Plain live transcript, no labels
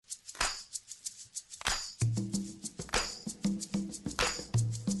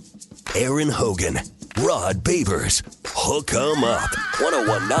Aaron Hogan, Rod Babers. Hook 'em up.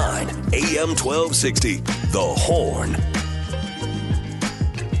 1019 AM 1260. The Horn.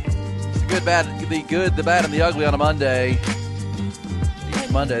 The good, the bad, and the ugly on a Monday. Each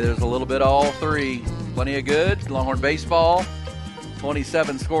Monday, there's a little bit of all three. Plenty of good. Longhorn baseball.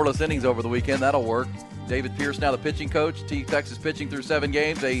 27 scoreless innings over the weekend. That'll work. David Pierce now the pitching coach. Texas pitching through 7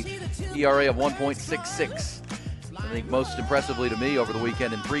 games. A ERA of 1.66. I think most impressively to me over the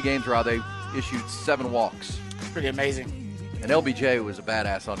weekend in 3 games, Rod, they issued 7 walks. Pretty amazing. And LBJ was a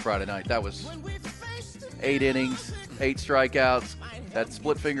badass on Friday night. That was 8 innings, 8 strikeouts. That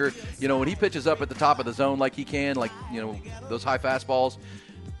split finger, when he pitches up at the top of the zone like he can, those high fastballs,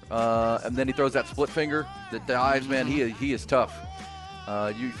 and then he throws that split finger that dives, man, he is tough.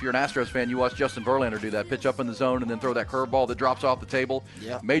 If you're an Astros fan, you watch Justin Verlander do that, pitch up in the zone and then throw that curveball that drops off the table.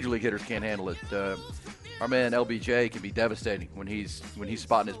 Yeah. Major league hitters can't handle it. Our man LBJ can be devastating when he's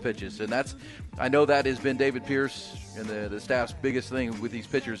spotting his pitches, and I know that has been David Pierce and the staff's biggest thing with these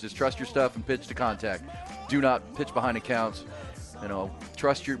pitchers is trust your stuff and pitch to contact. Do not pitch behind accounts.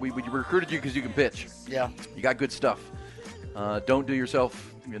 Trust we recruited you because you can pitch. Yeah. You got good stuff. Don't do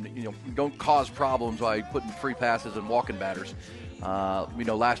yourself, don't cause problems by putting free passes and walking batters.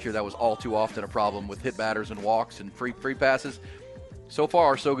 Last year that was all too often a problem with hit batters and walks and free passes. So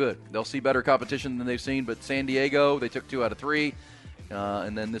far, so good. They'll see better competition than they've seen, but San Diego, they took 2 out of 3.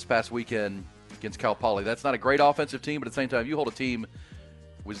 And then this past weekend against Cal Poly. That's not a great offensive team, but at the same time, you hold a team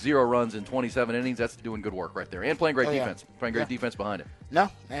with 0 runs in 27 innings, that's doing good work right there. And playing great defense. Playing great defense behind it. No,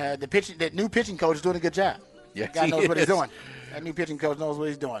 the new pitching coach is doing a good job. Yeah, guy knows what he's doing. That new pitching coach knows what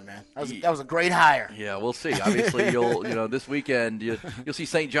he's doing, man. That was a great hire. Yeah, we'll see. Obviously, this weekend you'll see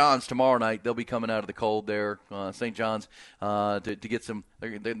St. John's tomorrow night. They'll be coming out of the cold there, St. John's, to get some.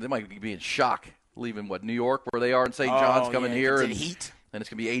 They might be in shock leaving New York where they are, in St. John's coming here and heat. And it's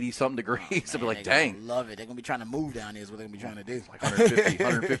gonna be 80-something degrees. They'll be like, dang, dang, love it. They're gonna be trying to move down here. Is what they're gonna be trying to do. Like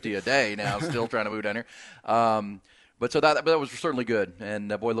 150 a day now. Still trying to move down here. But that was certainly good, and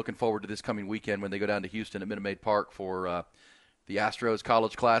boy, looking forward to this coming weekend when they go down to Houston at Minute Maid Park for the Astros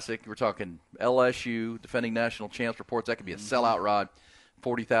College Classic. We're talking LSU, defending national champs, reports that could be a sellout, Rod,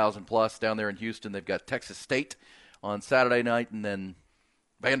 40,000 plus down there in Houston. They've got Texas State on Saturday night, and then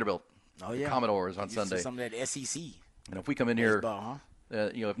Vanderbilt, Commodores on Sunday. Some of that SEC. And if we come in here, baseball,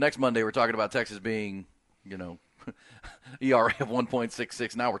 if next Monday we're talking about Texas being, ERA of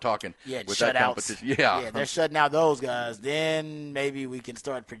 1.66. Now we're talking with that competition. Yeah, they're shutting out those guys. Then maybe we can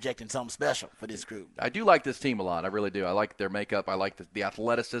start projecting something special for this group. I do like this team a lot. I really do. I like their makeup. I like the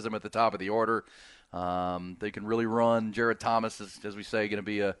athleticism at the top of the order. They can really run. Jared Thomas is, as we say, going to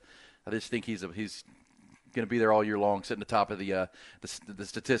be I just think he's going to be there all year long, sitting at the top of the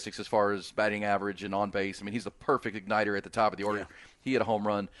statistics as far as batting average and on base. I mean, he's the perfect igniter at the top of the order. Yeah. He had a home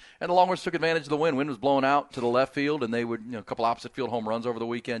run. And the Longhorns took advantage of the wind. Wind was blowing out to the left field, and they would, a couple opposite field home runs over the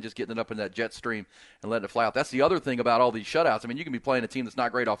weekend, just getting it up in that jet stream and letting it fly out. That's the other thing about all these shutouts. I mean, you can be playing a team that's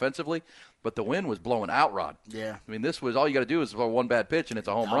not great offensively, but the wind was blowing out, Rod. Yeah. I mean, this was all you got to do is one bad pitch, and it's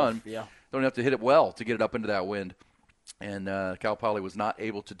a home run. Yeah. Don't have to hit it well to get it up into that wind. And Cal Poly was not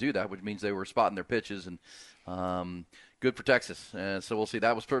able to do that, which means they were spotting their pitches, and good for Texas. So we'll see.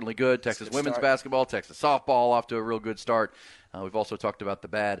 That was certainly good. Texas women's basketball, Texas softball off to a real good start. We've also talked about the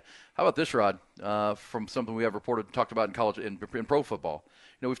bad. How about this, Rod, from something we have talked about in college, in pro football?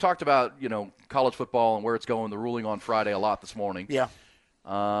 We've talked about, college football and where it's going, the ruling on Friday a lot this morning. Yeah.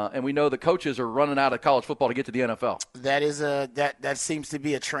 And we know the coaches are running out of college football to get to the NFL. That is that seems to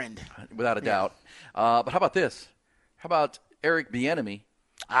be a trend. Without a doubt. But how about this? How about Eric Bieniemy?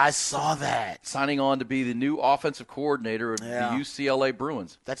 I saw that. Signing on to be the new offensive coordinator of the UCLA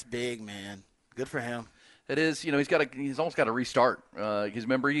Bruins. That's big, man. Good for him. It is. He's almost got to restart. Because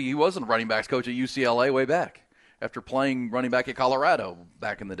remember, he wasn't running backs coach at UCLA way back after playing running back at Colorado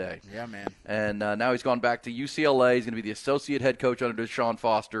back in the day. Yeah, man. And now he's gone back to UCLA. He's going to be the associate head coach under Deshaun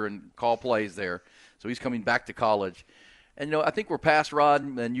Foster and call plays there. So he's coming back to college. And, I think we're past, Rod,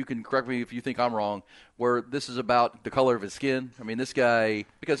 and you can correct me if you think I'm wrong, where this is about the color of his skin. I mean, this guy,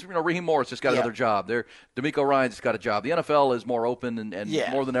 because, Raheem Morris just got another job. D'Amico Ryan's just got a job. The NFL is more open and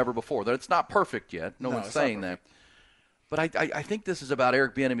more than ever before. It's not perfect yet. No one's saying that. But I think this is about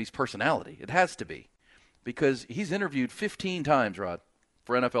Eric Bieniemy's personality. It has to be. Because he's interviewed 15 times, Rod,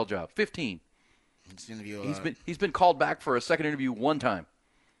 for NFL job. 15. He's been called back for a second interview one time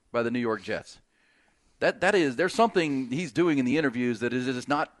by the New York Jets. That is, there's something he's doing in the interviews that is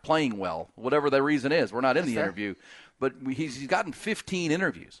not playing well, whatever the reason is. We're not in the interview, but he's gotten 15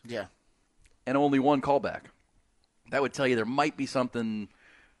 interviews. Yeah. And only one callback. That would tell you there might be something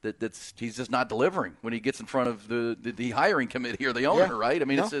he's just not delivering when he gets in front of the hiring committee or the owner, right? I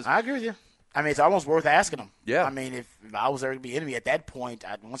mean, I agree with you. I mean, it's almost worth asking him. Yeah. I mean, if I was there to be interviewed at that point,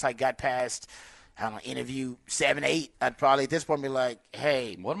 once I got past, I don't know, interview 7, 8, I'd probably at this point be like,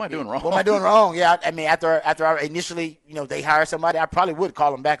 hey. What am I doing wrong? What am I doing wrong? Yeah, I mean, after I initially, they hire somebody, I probably would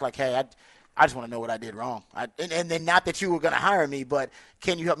call them back like, hey, I just want to know what I did wrong. And then not that you were going to hire me, but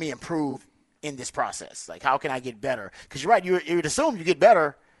can you help me improve in this process? Like, how can I get better? Because you're right, you would assume you get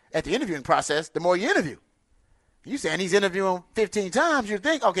better at the interviewing process the more you interview. You saying he's interviewing 15 times, you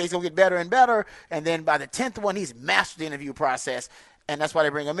think, okay, he's going to get better and better, and then by the 10th one, he's mastered the interview process, and that's why they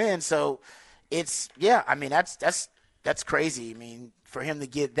bring him in. So it's, I mean, that's crazy. I mean, for him to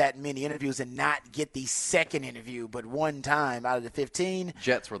get that many interviews and not get the second interview, but one time out of the 15.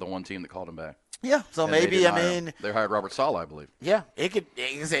 Jets were the one team that called him back. Yeah, so and maybe, they hired Robert Saleh, I believe. Yeah, it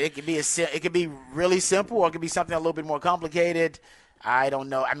could be really simple, or it could be something a little bit more complicated. I don't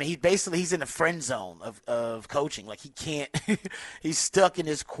know. I mean, he's in the friend zone of coaching. Like, he can't – he's stuck in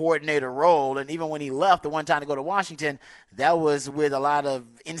his coordinator role. And even when he left the one time to go to Washington, that was with a lot of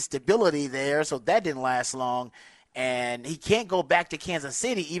instability there, so that didn't last long. And he can't go back to Kansas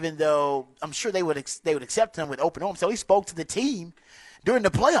City, even though I'm sure they would accept him with open arms. So he spoke to the team during the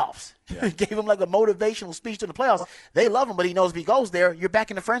playoffs. Yeah. Gave him like a motivational speech during the playoffs. They love him, but he knows if he goes there, you're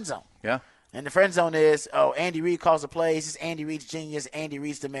back in the friend zone. Yeah. And the friend zone is, Andy Reid calls the plays. It's Andy Reid's genius. Andy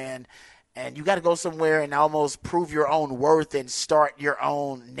Reid's the man. And you got to go somewhere and almost prove your own worth and start your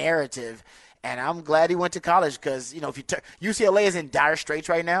own narrative. And I'm glad he went to college because, if UCLA is in dire straits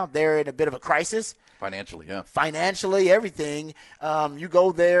right now. They're in a bit of a crisis. Financially, yeah. Financially, everything. You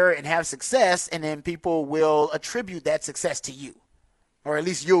go there and have success, and then people will attribute that success to you. Or at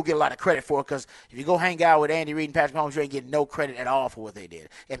least you'll get a lot of credit for it, because if you go hang out with Andy Reid and Patrick Mahomes, you ain't getting no credit at all for what they did.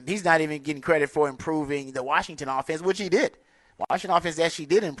 And he's not even getting credit for improving the Washington offense, which he did. Washington offense actually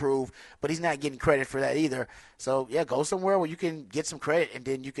did improve, but he's not getting credit for that either. So, go somewhere where you can get some credit, and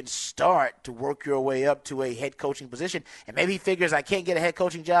then you can start to work your way up to a head coaching position. And maybe he figures, I can't get a head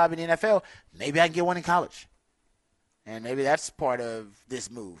coaching job in the NFL. Maybe I can get one in college. And maybe that's part of this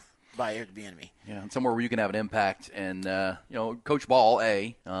move by Eric Bieniemy. Yeah, and somewhere where you can have an impact and, coach ball,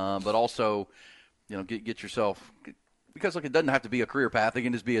 but also, get yourself – because, look, it doesn't have to be a career path. It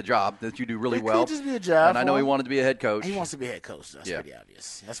can just be a job that you do really well. It could just be a job. And I know he wanted to be a head coach. He wants to be a head coach. That's pretty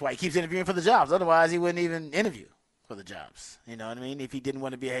obvious. That's why he keeps interviewing for the jobs. Otherwise, he wouldn't even interview for the jobs. You know what I mean? If he didn't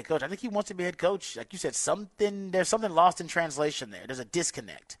want to be a head coach. I think he wants to be a head coach. Like you said, there's something lost in translation there. There's a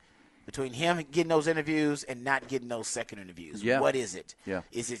disconnect between him getting those interviews and not getting those second interviews. Yeah. What is it? Yeah.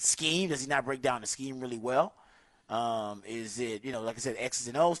 Is it scheme? Does he not break down the scheme really well? Is it, like I said, X's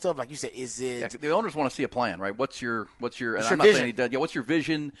and O's stuff? Like you said, is it? Yeah, the owners want to see a plan, right? What's your? And I'm not vision? saying he does. Yeah, what's your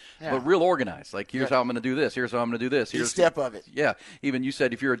vision? Yeah. But real organized. Like, here's how I'm going to do this. Here's how I'm going to do this. Each step of it. Yeah. Even you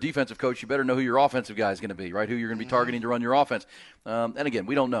said if you're a defensive coach, you better know who your offensive guy is going to be, right? Who you're going to be targeting to run your offense. And again,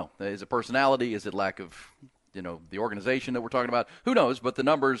 we don't know. Is it personality? Is it lack of? The organization that we're talking about, who knows? But the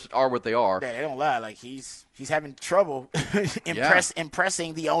numbers are what they are. Yeah, they don't lie. Like he's having trouble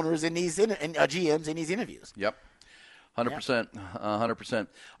impressing the owners in these GMs in these interviews. Yep. 100%. 100%.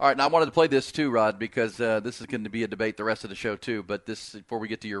 All right, now I wanted to play this too, Rod, because this is going to be a debate the rest of the show too. But this, before we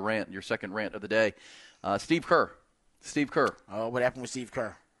get to your second rant of the day, Steve Kerr. Oh, what happened with Steve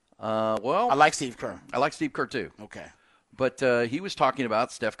Kerr? Well, I like Steve Kerr. I like Steve Kerr too. Okay. But he was talking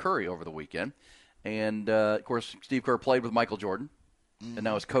about Steph Curry over the weekend. And, of course, Steve Kerr played with Michael Jordan, and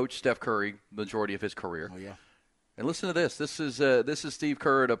now has coached Steph Curry the majority of his career. Oh, yeah. And listen to this. This is Steve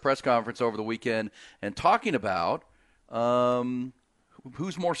Kerr at a press conference over the weekend and talking about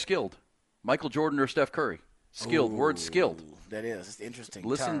who's more skilled, Michael Jordan or Steph Curry. Skilled. Word skilled. That is. It's interesting.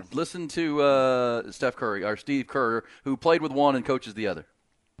 Listen to Steph Curry, or Steve Kerr, who played with one and coaches the other.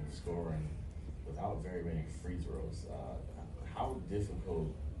 Scoring without very many free throws. How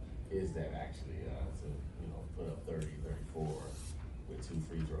difficult is that actually to put up 30, 34 with 2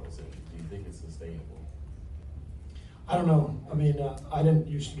 free throws? And do you think it's sustainable? I don't know. I mean, I didn't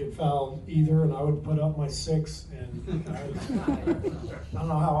used to get fouled either, and I would put up my 6, and I don't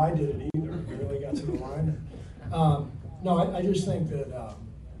know how I did it either. I really got to the line. No, I just think that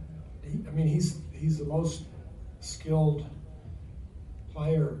he's the most skilled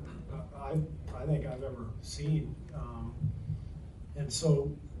player I think I've ever seen, and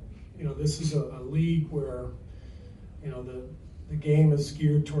so. This is a league where, the game is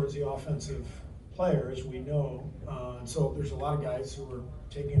geared towards the offensive player, as we know. And so there's a lot of guys who are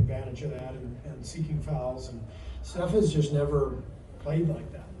taking advantage of that and seeking fouls. And Steph has just never played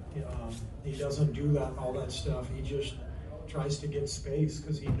like that. He doesn't do all that stuff. He just tries to get space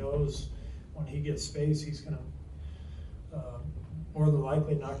because he knows when he gets space, he's going to more than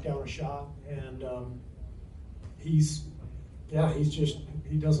likely knock down a shot. And he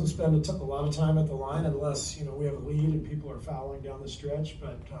doesn't spend a lot of time at the line unless, we have a lead and people are fouling down the stretch.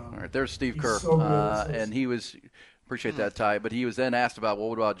 But all right, there's Steve Kerr. So and he was – appreciate that, Ty. But he was then asked about, well,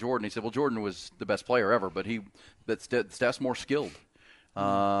 what about Jordan? He said, well, Jordan was the best player ever, but Steph's more skilled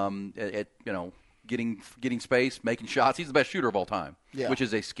at getting space, making shots. He's the best shooter of all time, which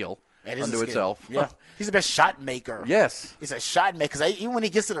is a skill unto itself. Yeah, he's the best shot maker. Yes, he's a shot maker. Because even when he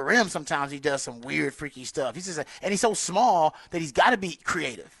gets to the rim, sometimes he does some weird, freaky stuff. And he's so small that he's got to be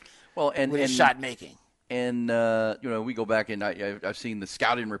creative. Well, and his shot making. And, we go back and I've seen the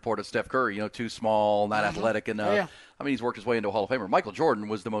scouting report of Steph Curry, too small, not athletic enough. I mean, he's worked his way into a Hall of Famer. Michael Jordan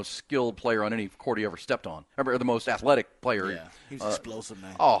was the most skilled player on any court he ever stepped on. Or the most athletic player. Yeah, he was explosive,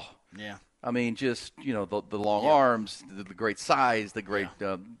 man. Oh. Yeah. I mean, just, the long arms, the great size, the great,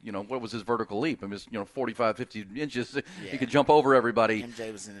 what was his vertical leap? I mean, 45, 50 inches. He could jump over everybody.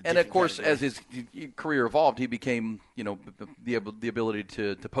 MJ was in a and, of course, category. as his career evolved, he became, the ability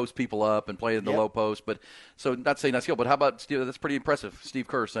to post people up and play in the low post. But so not saying not skilled, but how about Steve? That's pretty impressive. Steve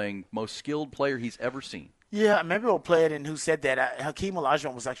Kerr saying most skilled player he's ever seen. Yeah, maybe we'll play it. And who said that? Hakeem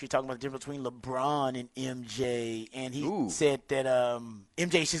Olajuwon was actually talking about the difference between LeBron and MJ, and he said that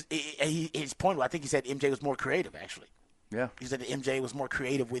MJ. His point, I think he said MJ was more creative. Actually, yeah, he said that MJ was more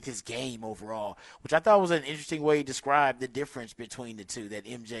creative with his game overall, which I thought was an interesting way to describe the difference between the two. That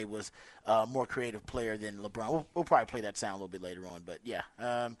MJ was a more creative player than LeBron. We'll probably play that sound a little bit later on, but yeah.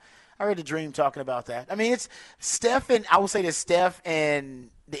 I heard a dream talking about that. I mean, it's Steph and I would say that Steph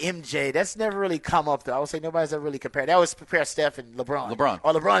and the MJ, that's never really come up, though. I would say nobody's ever really compared. They always compare Steph and LeBron.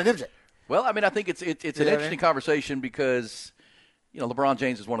 Or LeBron and MJ. Well, I mean, I think it's an interesting conversation because, LeBron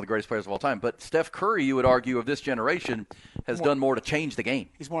James is one of the greatest players of all time. But Steph Curry, you would argue, of this generation, has done more to change the game.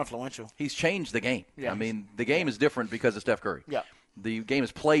 He's more influential. He's changed the game. Yeah, I mean, the game is different because of Steph Curry. Yeah. The game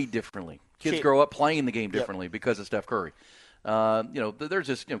is played differently. Kids grow up playing the game differently because of Steph Curry. There's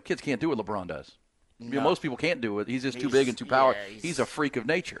just, kids can't do what LeBron does. No. Most people can't do it. He's just too big and too powerful. He's a freak of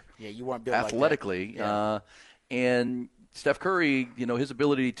nature. Yeah, you weren't built athletically. Like that. And Steph Curry, his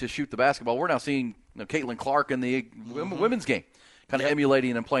ability to shoot the basketball. We're now seeing Caitlin Clark in the women's game, kind of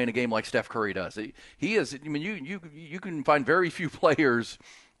emulating and playing a game like Steph Curry does. He is. I mean, you can find very few players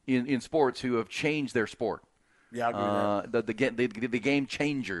in sports who have changed their sport. Yeah, I agree with that. The game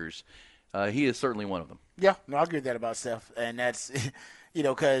changers. He is certainly one of them. Yeah, no, I agree with that about Steph, and that's,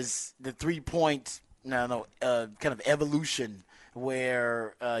 because the 3-point, kind of evolution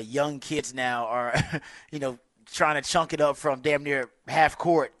where young kids now are, trying to chunk it up from damn near half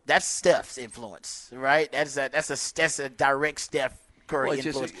court. That's Steph's influence, right? That's a direct Steph Curry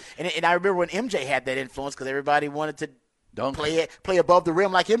influence. And I remember when MJ had that influence because everybody wanted to dunk. play above the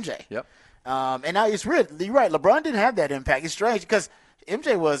rim like MJ. Yep. And now it's weird. You're right. LeBron didn't have that impact. It's strange because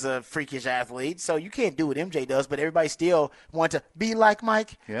MJ was a freakish athlete, so you can't do what MJ does, but everybody still want to be like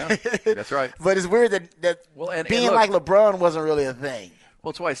Mike. Yeah, that's right. But it's weird that being like LeBron wasn't really a thing.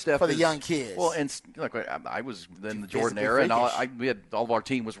 Well, that's why Steph for the young kids. Well, and look, I was in the Jordan era, and we had all of our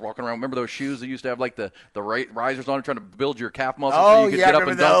team was walking around. Remember those shoes that used to have like the risers on it, trying to build your calf muscles so you could get up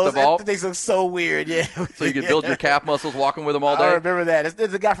and dunk the ball? Things look so weird, yeah. So you could build your calf muscles walking with them all day. I remember that.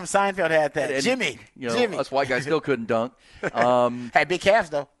 There's a guy from Seinfeld had that. And, Jimmy. Jimmy. Us white guys still couldn't dunk. Had big calves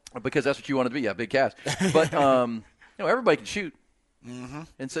though. Because that's what you wanted to be, big calves. But everybody can shoot. Mm-hmm.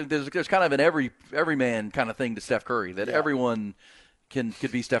 And so there's kind of an everyman kind of thing to Steph Curry that everyone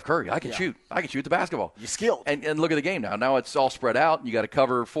could be Steph Curry. I can shoot. I can shoot the basketball. You're skilled. And look at the game now. Now it's all spread out. You got to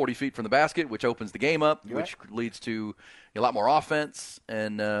cover 40 feet from the basket, which opens the game up, which leads to a lot more offense.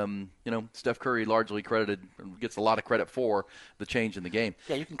 And, Steph Curry largely gets a lot of credit for the change in the game.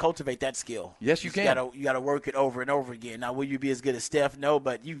 Yeah, you can cultivate that skill. Yes, you can. You got to work it over and over again. Now, will you be as good as Steph? No,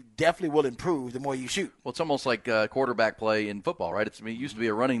 but you definitely will improve the more you shoot. Well, it's almost like quarterback play in football, right? It used to be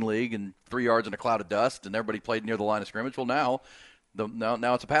a running league and 3 yards in a cloud of dust, and everybody played near the line of scrimmage. Well, now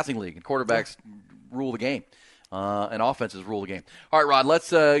it's a passing league, and quarterbacks rule the game, and offenses rule the game. All right, Rod, let's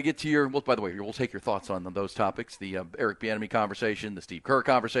get to your – well, by the way, we'll take your thoughts on those topics, the Eric Bieniemy conversation, the Steve Kerr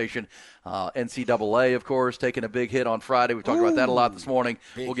conversation, NCAA, of course, taking a big hit on Friday. We talked about that a lot this morning.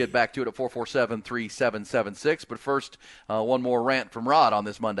 We'll get back to it at 447-3776. But first, one more rant from Rod on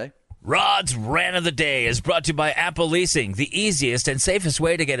this Monday. Rod's Rant of the Day is brought to you by Apple Leasing, the easiest and safest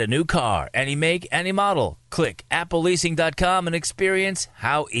way to get a new car, any make, any model. Click appleleasing.com and experience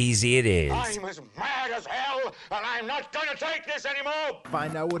how easy it is. I'm as mad as hell, and I'm not going to take this anymore.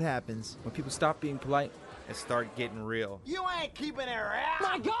 Find out what happens when people stop being polite and start getting real. You ain't keeping it around.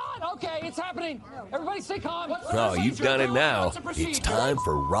 My God! Okay, it's happening. Everybody stay calm. Oh, you've done it now. It's time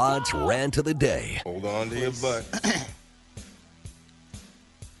for Rod's Rant of the Day. Hold on to your butt.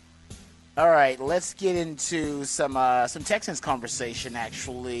 All right, let's get into some Texans conversation,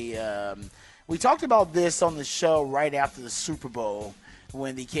 actually. We talked about this on the show right after the Super Bowl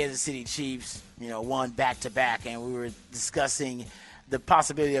when the Kansas City Chiefs, won back-to-back, and we were discussing the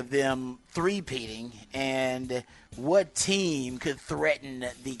possibility of them three-peating and what team could threaten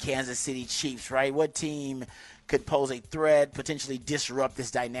the Kansas City Chiefs, right? What team could pose a threat, potentially disrupt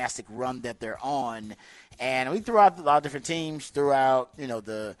this dynastic run that they're on. And we threw out a lot of different teams, throughout,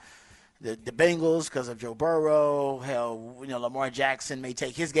 the Bengals because of Joe Burrow. Hell, Lamar Jackson may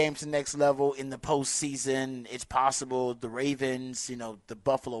take his game to the next level in the postseason. It's possible the Ravens, the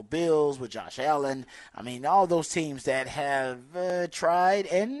Buffalo Bills with Josh Allen. I mean, all those teams that have tried,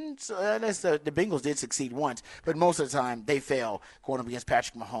 and the Bengals did succeed once, but most of the time they fail going up against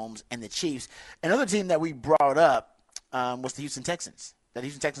Patrick Mahomes and the Chiefs. Another team that we brought up was the Houston Texans. The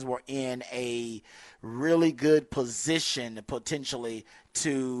Houston Texans were in a really good position potentially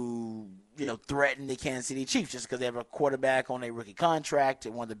to, threaten the Kansas City Chiefs just because they have a quarterback on a rookie contract,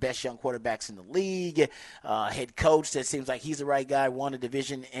 one of the best young quarterbacks in the league, head coach that seems like he's the right guy, won a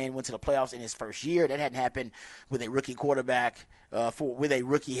division and went to the playoffs in his first year. That hadn't happened with a rookie quarterback, with a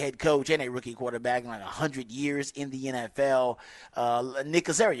rookie head coach and a rookie quarterback in like 100 years in the NFL. Nick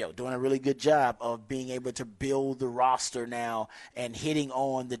Caserio doing a really good job of being able to build the roster now and hitting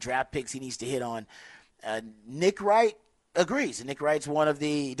on the draft picks he needs to hit on. Nick Wright agrees. Nick Wright's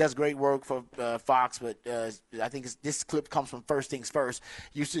he does great work for Fox, but I think this clip comes from First Things First.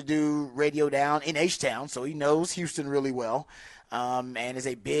 Used to do Radio Down in H-Town, so he knows Houston really well. And is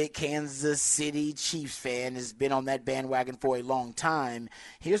a big Kansas City Chiefs fan, has been on that bandwagon for a long time.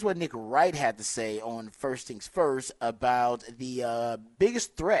 Here's what Nick Wright had to say on First Things First about the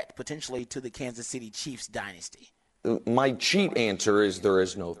biggest threat potentially to the Kansas City Chiefs dynasty. My cheat answer is there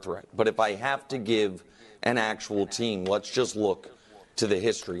is no threat. But if I have to give an actual team, let's just look to the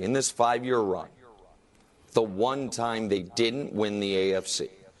history. In this 5-year run, the one time they didn't win the AFC,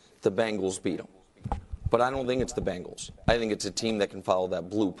 the Bengals beat them. But I don't think it's the Bengals. I think it's a team that can follow that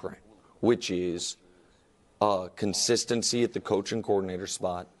blueprint, which is consistency at the coach and coordinator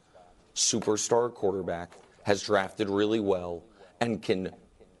spot, superstar quarterback, has drafted really well, and can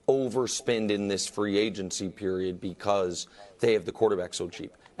overspend in this free agency period because they have the quarterback so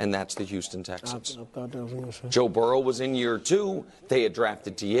cheap. And that's the Houston Texans. Joe Burrow was in year 2. They had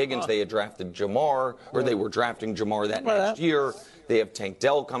drafted T. Higgins. They had drafted Jamar, or they were drafting Jamar that next year. They have Tank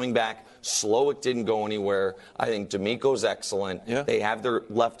Dell coming back. Slowick didn't go anywhere. I think D'Amico's excellent. Yeah. They have their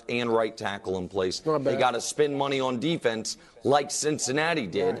left and right tackle in place. They got to spend money on defense like Cincinnati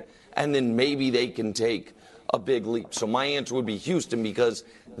did, and then maybe they can take a big leap. So my answer would be Houston, because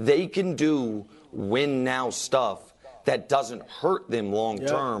they can do win-now stuff that doesn't hurt them long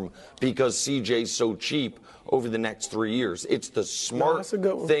term because CJ's so cheap over the next 3 years. It's the smart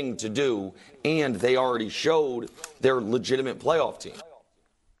thing to do, and they already showed they're a legitimate playoff team.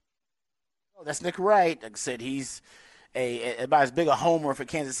 That's Nick Wright. Like I said, he's about as big a homer for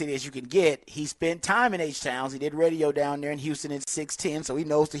Kansas City as you can get. He spent time in H-Towns. He did radio down there in Houston at 610, so he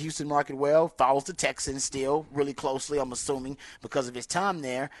knows the Houston market well, follows the Texans still really closely, I'm assuming, because of his time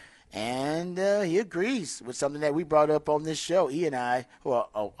there. And he agrees with something that we brought up on this show, he and I, who are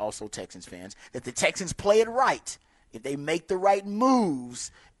also Texans fans, that the Texans play it right. If they make the right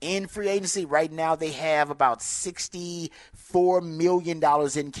moves in free agency, right now they have about $64 million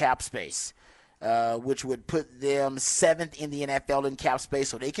in cap space, which would put them 7th in the NFL in cap space.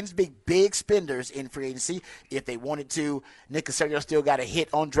 So they can be big spenders in free agency if they wanted to. Nick Caserio still got a hit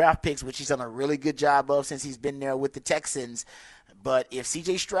on draft picks, which he's done a really good job of since he's been there with the Texans. But if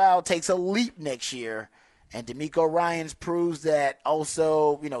C.J. Stroud takes a leap next year and D'Amico Ryans proves that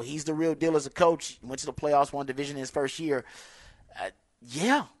also, he's the real deal as a coach, he went to the playoffs, won division in his first year,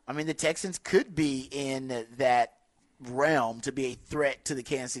 the Texans could be in that realm to be a threat to the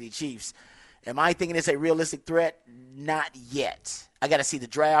Kansas City Chiefs. Am I thinking it's a realistic threat? Not yet. I got to see the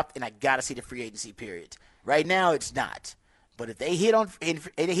draft, and I got to see the free agency period. Right now, it's not. But if they hit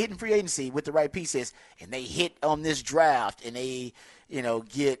in free agency with the right pieces, and they hit on this draft, and they,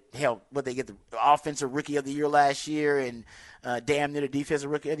 get the offensive rookie of the year last year, and damn near the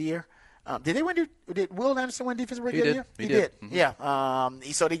defensive rookie of the year. Did Will Anderson win defensive rookie of the year? He did. Mm-hmm. Yeah.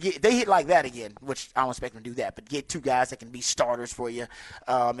 So they hit like that again, which I don't expect them to do that. But get 2 guys that can be starters for you,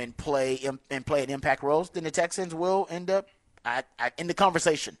 and play an impact roles. Then the Texans will end up in the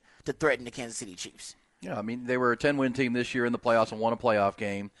conversation to threaten the Kansas City Chiefs. Yeah, they were a 10-win team this year in the playoffs and won a playoff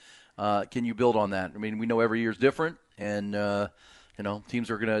game. Can you build on that? We know every year is different, and Teams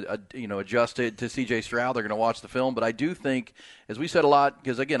are going to, adjust it to C.J. Stroud. They're going to watch the film. But I do think, as we said a lot,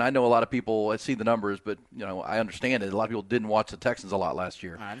 because, again, I know a lot of people see the numbers, but, I understand it. A lot of people didn't watch the Texans a lot last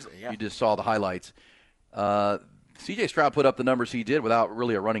year. Yeah. You just saw the highlights. C.J. Stroud put up the numbers he did without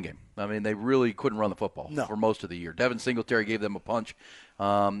really a running game. I mean, they really couldn't run the football for most of the year. Devin Singletary gave them a punch,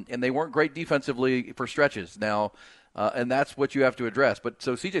 and they weren't great defensively for stretches. Now, and that's what you have to address. But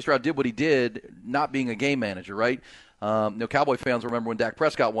so C.J. Stroud did what he did, not being a game manager, right? Cowboy fans remember when Dak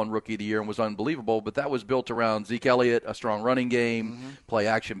Prescott won Rookie of the Year and was unbelievable, but that was built around Zeke Elliott, a strong running game, play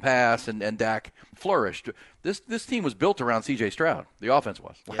action pass, and Dak flourished. This team was built around C.J. Stroud. The offense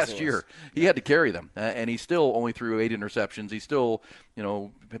was. Last year, he had to carry them, and he still only threw 8 interceptions. He still,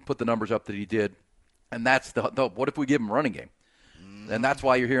 put the numbers up that he did, and that's the what if we give him a running game? And that's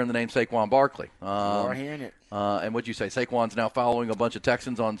why you're hearing the name Saquon Barkley. You're hearing it. And what'd you say? Saquon's now following a bunch of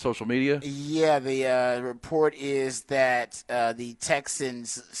Texans on social media? Yeah, the report is that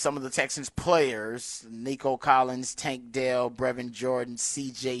some of the Texans players, Nico Collins, Tank Dell, Brevin Jordan,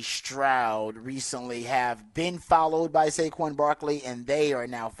 C.J. Stroud, recently have been followed by Saquon Barkley, and they are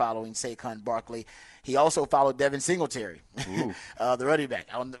now following Saquon Barkley. He also followed Devin Singletary, the running back.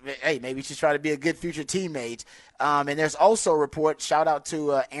 Hey, maybe she's trying to be a good future teammate. And there's also a report, shout out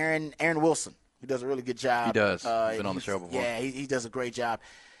to Aaron Wilson, who does a really good job. He does. He's been on the show before. Yeah, he does a great job.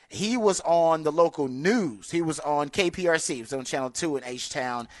 He was on the local news. He was on KPRC. He was on Channel 2 in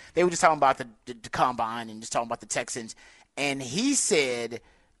H-Town. They were just talking about the combine and just talking about the Texans. And he said,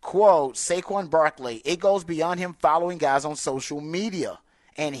 quote, Saquon Barkley, it goes beyond him following guys on social media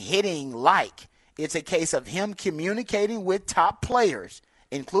and hitting like. It's a case of him communicating with top players,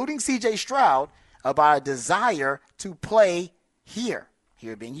 including C.J. Stroud, about a desire to play here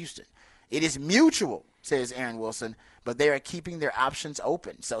being Houston. It is mutual, says Aaron Wilson, but they are keeping their options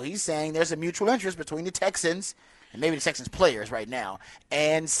open. So he's saying there's a mutual interest between the Texans and maybe the Texans players right now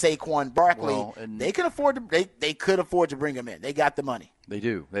and Saquon Barkley. Well, and they could afford to bring him in. They got the money. They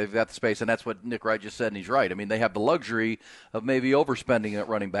do. They've got the space, and that's what Nick Wright just said, and he's right. I mean, they have the luxury of maybe overspending at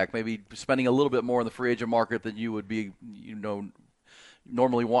running back, maybe spending a little bit more in the free agent market than you would be,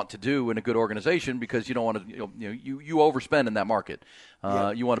 normally want to do in a good organization because you don't want to, you overspend in that market.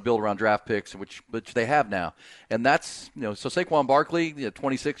 You want to build around draft picks, which they have now. And that's, so Saquon Barkley,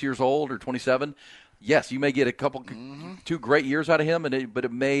 26 years old or 27, yes, you may get a couple, 2 great years out of him, but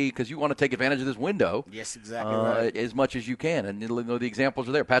it may, because you want to take advantage of this window. Yes, exactly right. As much as you can. And the examples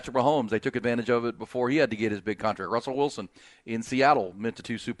are there. Patrick Mahomes, they took advantage of it before he had to get his big contract. Russell Wilson in Seattle went to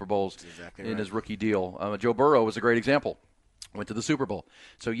 2 Super Bowls in his rookie deal. Joe Burrow was a great example. Went to the Super Bowl.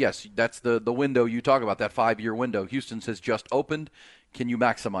 So, yes, that's the window you talk about, that 5-year window. Houston says just opened. Can you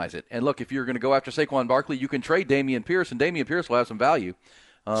maximize it? And, look, if you're going to go after Saquon Barkley, you can trade Dameon Pierce, and Dameon Pierce will have some value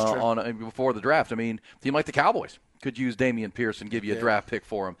before the draft. I mean, a team like the Cowboys could use Dameon Pierce and give you a draft pick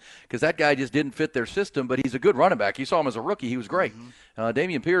for him because that guy just didn't fit their system, but he's a good running back. You saw him as a rookie. He was great.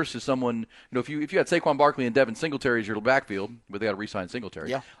 Dameon Pierce is someone, if you had Saquon Barkley and Devin Singletary as your backfield, but they got to re-sign Singletary.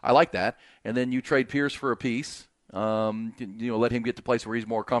 Yeah. I like that. And then you trade Pierce for a piece. Let him get to a place where he's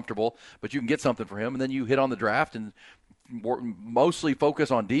more comfortable, but you can get something for him, and then you hit on the draft and mostly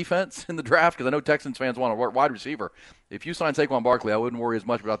focus on defense in the draft because I know Texans fans want a wide receiver. If you sign Saquon Barkley, I wouldn't worry as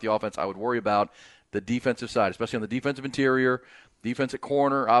much about the offense. I would worry about the defensive side, especially on the defensive interior, defense at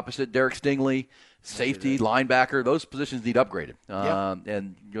corner, opposite Derek Stingley, safety, linebacker. Those positions need upgraded.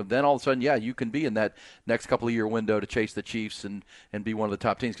 And then all of a sudden, you can be in that next couple of year window to chase the Chiefs and be one of the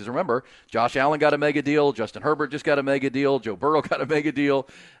top teams. Because remember, Josh Allen got a mega deal. Justin Herbert just got a mega deal. Joe Burrow got a mega deal.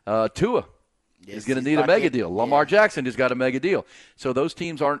 Tua is going to need a mega deal. Lamar Jackson just got a mega deal. So those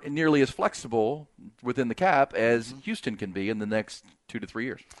teams aren't nearly as flexible within the cap as Houston can be in the next 2 to 3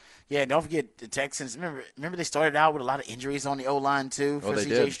 years. Yeah, don't forget the Texans. Remember they started out with a lot of injuries on the O-line too for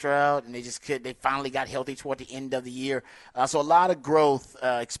C.J. Stroud, and they finally got healthy toward the end of the year. So a lot of growth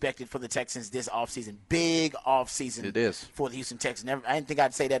expected for the Texans this offseason. Big offseason. It is. For the Houston Texans. I didn't think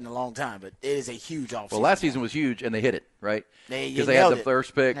I'd say that in a long time, but it is a huge offseason. Well, last season was huge, and they hit it, right? Because they had the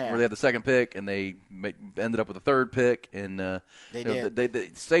first pick, where they had the second pick, and they ended up with the third pick. And they did.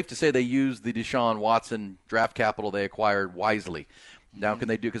 It's safe to say they used the Deshaun Watson draft capital they acquired wisely. Now can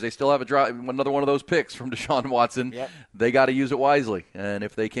they do, because they still have another one of those picks from Deshaun Watson. Yep. They got to use it wisely. And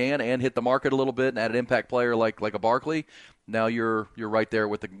if they can and hit the market a little bit and add an impact player like a Barkley, now you're right there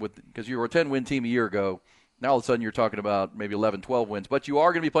with because you were a 10-win team a year ago. Now all of a sudden you're talking about maybe 11, 12 wins. But you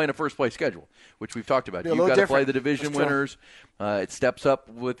are going to be playing a first-place schedule, which we've talked about. You've got to play the division winners. It steps up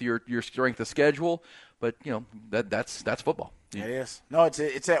with your strength of schedule. But, that's football. It is. No,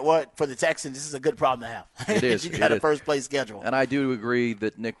 it's at what for the Texans. This is a good problem to have. It is. You got a first place schedule, and I do agree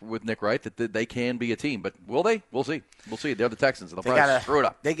that Nick Wright that they can be a team, but will they? We'll see. We'll see. They're the Texans. They'll probably screw it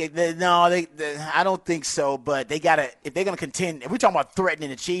up. I don't think so. But they gotta if they're gonna contend. If we're talking about threatening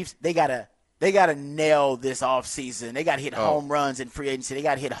the Chiefs, they gotta nail this offseason. They gotta hit home runs in free agency. They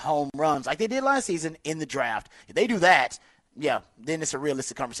gotta hit home runs like they did last season in the draft. If they do that, then it's a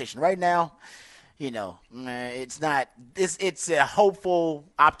realistic conversation. Right now, it's not. It's a hopeful,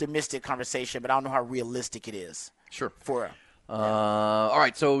 optimistic conversation, but I don't know how realistic it is. Sure. All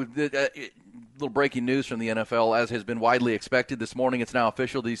right, so little breaking news from the NFL. As has been widely expected this morning, it's now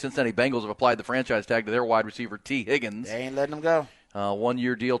official. The Cincinnati Bengals have applied the franchise tag to their wide receiver, T. Higgins. They ain't letting him go.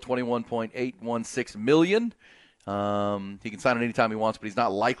 1-year deal, $21.816 million. He can sign it anytime he wants, but he's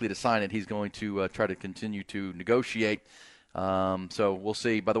not likely to sign it. He's going to try to continue to negotiate. So we'll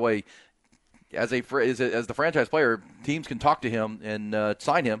see. By the way, as the franchise player, teams can talk to him and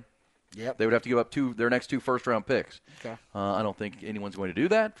sign him. Yep. They would have to give up their next 2 first-round picks. Okay. I don't think anyone's going to do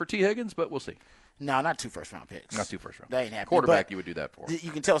that for T. Higgins, but we'll see. No, not 2 first-round picks. Not 2 first-round. They ain't happening. Quarterback, you would do that for.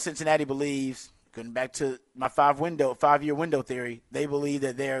 You can tell Cincinnati believes, going back to my 5-year window theory, they believe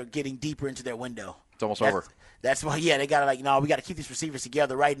that they're getting deeper into their window. It's almost over. That's why, they got to we got to keep these receivers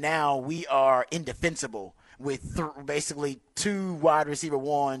together. Right now, we are indefensible with basically 2 wide receiver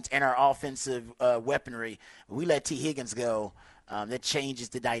ones and our offensive weaponry. When we let T. Higgins go, that changes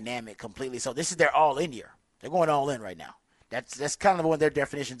the dynamic completely. So this is their all-in year. They're going all in right now. That's kind of one of their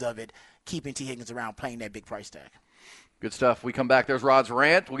definitions of it, keeping T. Higgins around, playing that big price tag. Good stuff. We come back. There's Rod's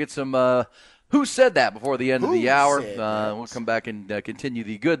rant. We'll get some Who Said That before the end of the hour. We'll come back and continue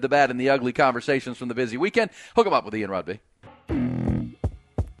the good, the bad, and the ugly conversations from the busy weekend. Hook 'em up with Ian Rod B.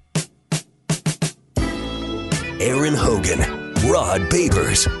 Aaron Hogan, Rod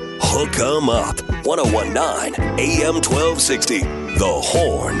Babers, Hook 'em Up, 1019 AM 1260, The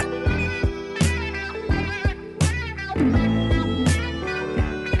Horn.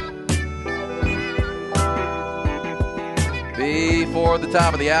 Before the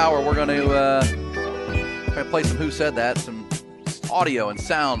top of the hour, we're going to play some Who Said That, some audio and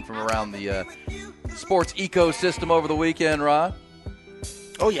sound from around the sports ecosystem over the weekend, Rod.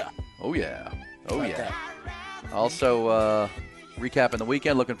 Oh, yeah. Oh, yeah. Oh, Like yeah. that. Also, recapping the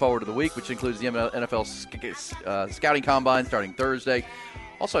weekend, looking forward to the week, which includes the NFL scouting combine starting Thursday.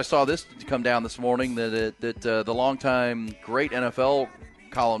 Also, I saw this come down this morning that the longtime great NFL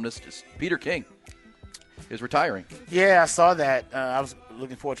columnist Peter King is retiring. Yeah, I saw that. I was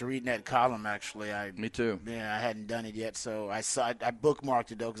looking forward to reading that column, actually. Me too. Yeah, I hadn't done it yet, so I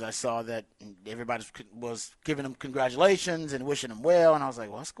bookmarked it, though, because I saw that everybody was giving him congratulations and wishing him well, and I was like,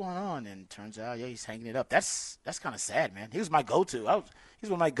 what's going on? And it turns out, he's hanging it up. That's kind of sad, man. He was my go-to. He's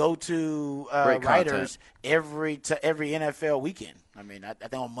one of my go-to writers every NFL weekend. I mean, I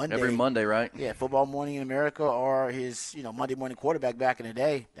think on Monday. Every Monday, right? Yeah, Football Morning in America or his, Monday Morning Quarterback back in the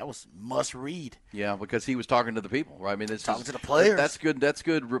day. That was must read. Yeah, because he was talking to the people, right? I mean, talking to the players. That's good. That's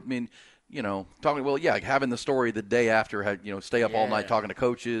good. I mean, talking. Well, yeah, having the story the day after, stay up all night talking to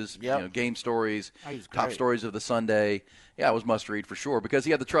coaches. Yep. Game stories, top great. stories of the Sunday. Yeah, it was must read for sure because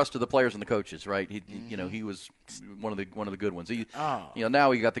he had the trust of the players and the coaches, right? He, he was one of the good ones.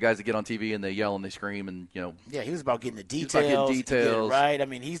 Now you got the guys that get on TV and they yell and they scream and Yeah, he was about getting the details. He was about getting details, right? I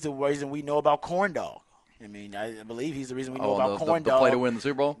mean, he's the reason we know about Corn Dog. I mean, I believe he's the reason we know about Corn Dog. The play to win the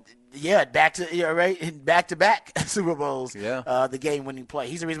Super Bowl. Yeah, back to back Super Bowls. Yeah, the game-winning play.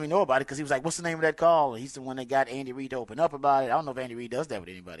 He's the reason we know about it because he was like, "What's the name of that call?" He's the one that got Andy Reid to open up about it. I don't know if Andy Reid does that with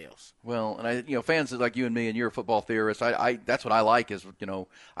anybody else. Well, and fans like you and me, and you're a football theorist. I that's what I like is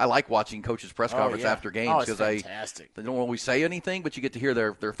I like watching coaches' press conference after games because they don't always say anything, but you get to hear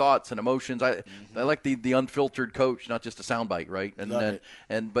their thoughts and emotions. I like the unfiltered coach, not just a soundbite, right?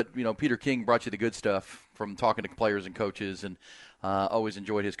 But Peter King brought you the good stuff from talking to players and coaches and. Always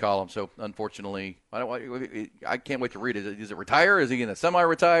enjoyed his column. So, unfortunately, I can't wait to read it. Is it retire? Is he going to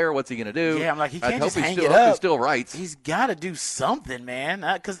semi-retire? What's he going to do? Yeah, I'm like, he can't just hang it up. He still writes. He's got to do something, man.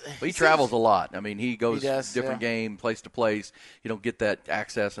 He travels a lot. I mean, he goes different game, place to place. You don't get that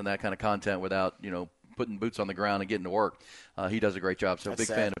access and that kind of content without, putting boots on the ground and getting to work. He does a great job. So, big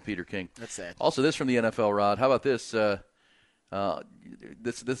fan of Peter King. That's sad. Also, this from the NFL, Rod. How about this?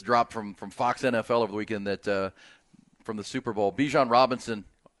 This dropped from Fox NFL over the weekend that from the Super Bowl. Bijan Robinson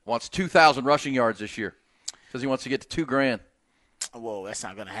wants 2,000 rushing yards this year. Says he wants to get to $2,000. Whoa, that's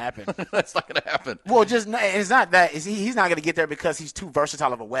not going to happen. That's not going to happen. Well, it's not that. He's not going to get there because he's too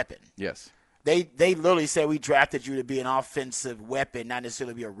versatile of a weapon. Yes. They literally said we drafted you to be an offensive weapon, not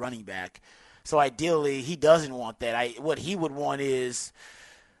necessarily be a running back. So ideally, he doesn't want that. What he would want is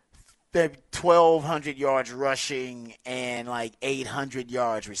maybe 1,200 yards rushing and like 800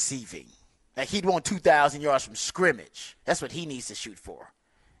 yards receiving. Like he'd want 2,000 yards from scrimmage. That's what he needs to shoot for.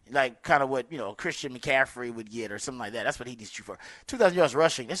 Like kind of what, Christian McCaffrey would get or something like that. That's what he needs to shoot for. 2,000 yards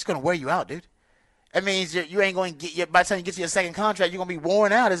rushing, that's going to wear you out, dude. That means you ain't going to get, by the time you get to your second contract, you're going to be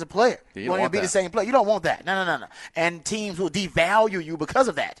worn out as a player. You don't want to be the same player. You don't want that. No. And teams will devalue you because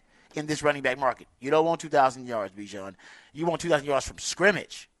of that in this running back market. You don't want 2,000 yards, Bijan. You want 2,000 yards from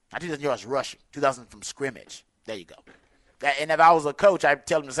scrimmage. Not 2,000 yards rushing. 2,000 from scrimmage. There you go. And if I was a coach, I'd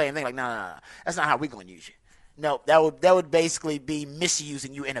tell them the same thing. Like, no. That's not how we're going to use you. No, that would basically be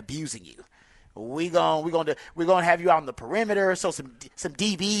misusing you and abusing you. We're gonna have you out on the perimeter, so some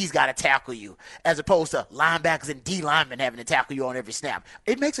DBs got to tackle you, as opposed to linebackers and D linemen having to tackle you on every snap.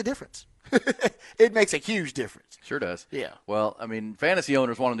 It makes a difference. It makes a huge difference. Sure does. Yeah. Well, I mean, fantasy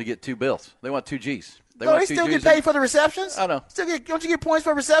owners want them to get 2 bills. They want 2 Gs. They still get paid for the receptions? I know. Don't you get points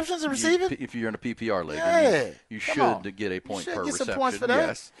for receptions and receiving? If you're in a PPR league, yeah. You should get a point per reception. Some points for that.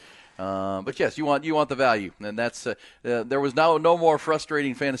 Yes. But yes, you want the value, and that's there was no more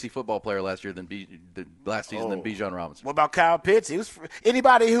frustrating fantasy football player last season than Bijan Robinson. What about Kyle Pitts? He was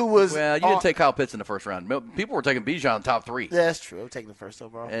anybody who was. Well, you didn't take Kyle Pitts in the first round. People were taking Bijan top 3. Yeah, that's true. I'm taking the first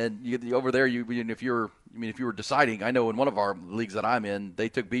overall. And over there, if you were deciding, I know in one of our leagues that I'm in, they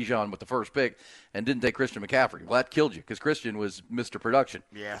took Bijan with the first pick and didn't take Christian McCaffrey. Well, that killed you because Christian was Mr. Production.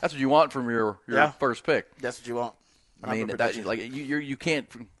 Yeah, that's what you want from your first pick. That's what you want. I mean, you can't,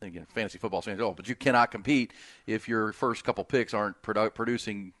 again, fantasy football fans, but you cannot compete if your first couple picks aren't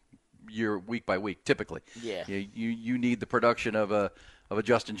producing year week by week. Typically, yeah, you need the production of a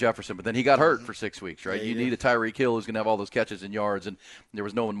Justin Jefferson, but then he got hurt for 6 weeks, right? Yeah, you need a Tyreek Hill who's going to have all those catches and yards, and there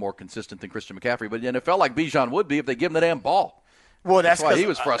was no one more consistent than Christian McCaffrey. But it felt like Bijan would be if they give him the damn ball. Well, that's why he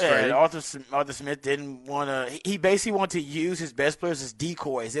was frustrated. Arthur Smith didn't want to. He basically wanted to use his best players as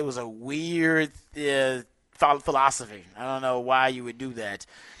decoys. It was a weird philosophy. I don't know why you would do that,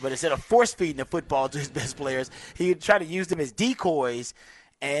 but instead of force feeding the football to his best players, he would try to use them as decoys,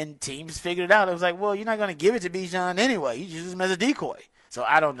 and teams figured it out. It was like, well, you're not going to give it to Bijan anyway. You use him as a decoy. So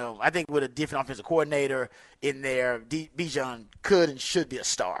I don't know. I think with a different offensive coordinator in there, Bijan could and should be a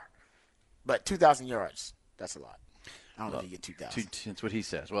star. But 2,000 yards, that's a lot. I don't know if you get 2,000. That's what he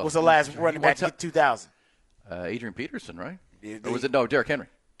says. Well, what's the last running back to get 2,000? Adrian Peterson, right? Or was it Derrick Henry?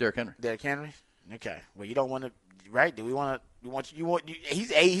 Derrick Henry. Okay. Well, you don't want to, right? Do we want to?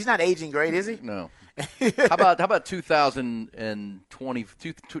 He's not aging great, is he? No. How about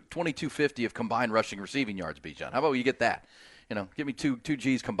 2,250 of combined rushing receiving yards, Bijan? How about you get that? Give me two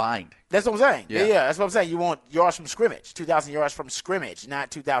G's combined. That's what I'm saying. Yeah, that's what I'm saying. You want yards from scrimmage, 2,000 yards from scrimmage,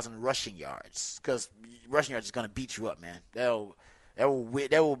 not 2,000 rushing yards, because rushing yards is going to beat you up, man. That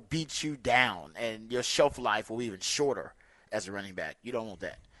will beat you down, and your shelf life will be even shorter as a running back. You don't want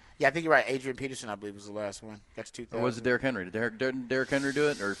that. Yeah, I think you're right. Adrian Peterson, I believe, was the last one. That's 2,000. Or was it Derrick Henry? Did Derrick Henry do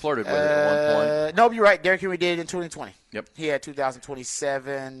it, or flirted with it at one point? No, you're right. Derrick Henry did it in 2020. Yep. He had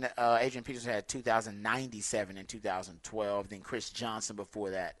 2,027. Adrian Peterson had 2,097 in 2012. Then Chris Johnson before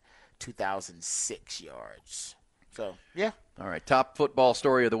that, 2,006 yards. So, yeah. All right. Top football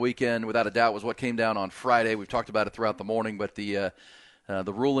story of the weekend, without a doubt, was what came down on Friday. We've talked about it throughout the morning, but the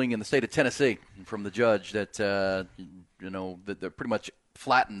ruling in the state of Tennessee from the judge that that pretty much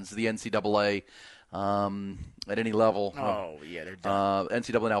flattens the NCAA at any level. Oh, yeah, they're done.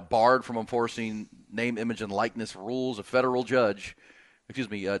 NCAA now barred from enforcing name, image, and likeness rules. A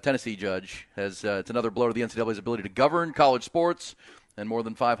Tennessee judge has it's another blow to the NCAA's ability to govern college sports and more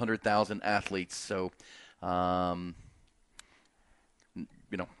than 500,000 athletes. So, the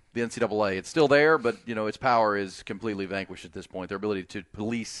NCAA, it's still there, but, its power is completely vanquished at this point. Their ability to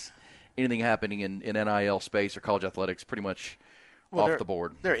police anything happening in NIL space or college athletics pretty much off the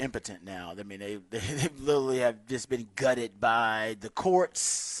board. They're impotent now. I mean, they literally have just been gutted by the courts,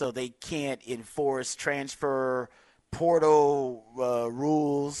 so they can't enforce transfer portal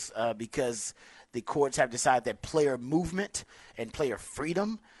rules because the courts have decided that player movement and player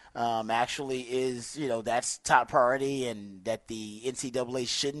freedom actually is, that's top priority, and that the NCAA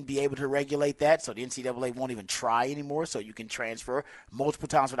shouldn't be able to regulate that. So the NCAA won't even try anymore. So you can transfer multiple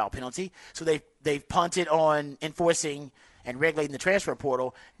times without penalty. So they've punted on enforcing and regulating the transfer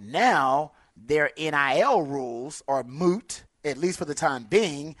portal. Now their NIL rules are moot, at least for the time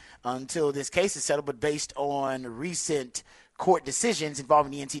being, until this case is settled. But based on recent court decisions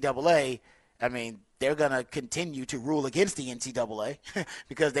involving the NCAA, I mean, they're going to continue to rule against the NCAA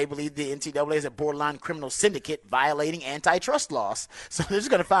because they believe the NCAA is a borderline criminal syndicate violating antitrust laws. So they're just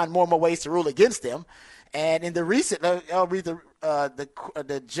going to find more and more ways to rule against them. And in the recent, I'll read the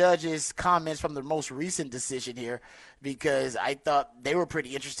the judge's comments from the most recent decision here because I thought they were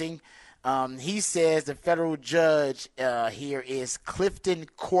pretty interesting. He says the federal judge here is Clifton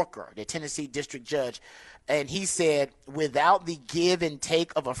Corker, the Tennessee district judge. And he said, without the give and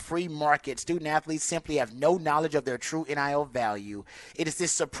take of a free market, student athletes simply have no knowledge of their true NIL value. It is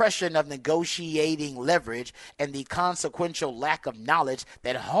this suppression of negotiating leverage and the consequential lack of knowledge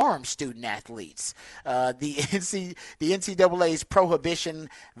that harms student athletes. The NCAA's prohibition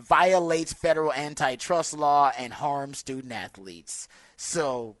violates federal antitrust law and harms student athletes.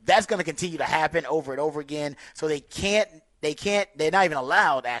 So that's going to continue to happen over and over again. So they're not even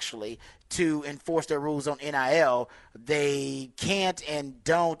allowed, actually, to enforce their rules on NIL. They can't and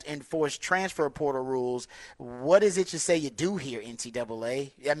don't enforce transfer portal rules. What is it you say you do here,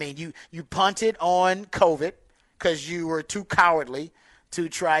 NCAA? I mean, you punted on COVID because you were too cowardly to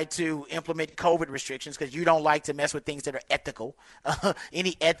try to implement COVID restrictions because you don't like to mess with things that are ethical.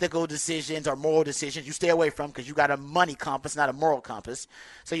 Any ethical decisions or moral decisions you stay away from because you got a money compass, not a moral compass.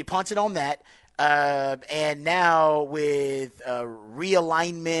 So you punted on that. And now with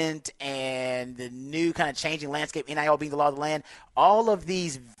realignment and the new kind of changing landscape, NIL being the law of the land, all of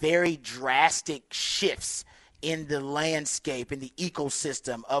these very drastic shifts in the landscape, in the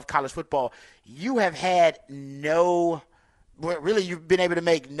ecosystem of college football, you have had you've been able to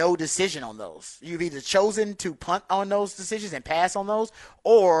make no decision on those. You've either chosen to punt on those decisions and pass on those,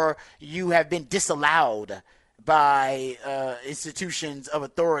 or you have been disallowed by institutions of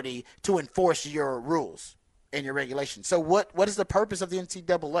authority to enforce your rules and your regulations. So what is the purpose of the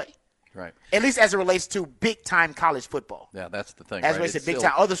NCAA? Right. At least as it relates to big-time college football. Yeah, that's the thing. As it relates to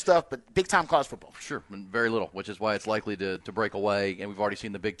big-time other stuff, but big-time college football. Sure, very little, which is why it's likely to break away. And we've already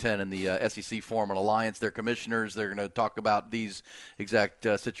seen the Big Ten and the SEC form an alliance. Their commissioners, they're going to talk about these exact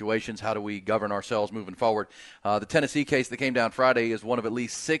situations. How do we govern ourselves moving forward? The Tennessee case that came down Friday is one of at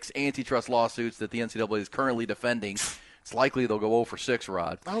least 6 antitrust lawsuits that the NCAA is currently defending. It's likely they'll go 0 for 6,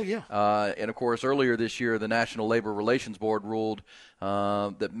 Rod. Oh, yeah. And, of course, earlier this year, the National Labor Relations Board ruled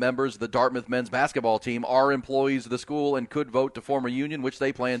that members of the Dartmouth men's basketball team are employees of the school and could vote to form a union, which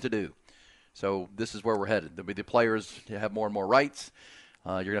they plan to do. So this is where we're headed. The players have more and more rights.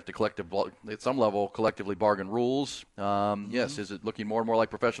 You're going to have to, at some level, collectively bargain rules. Yes, is it looking more and more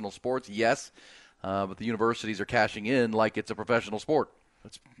like professional sports? Yes. But the universities are cashing in like it's a professional sport.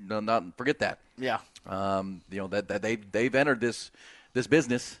 Let's not forget that. Yeah. That they've entered this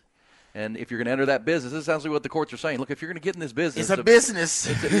business, and if you're going to enter that business, this is essentially what the courts are saying. Look, if you're going to get in this business, it's a business.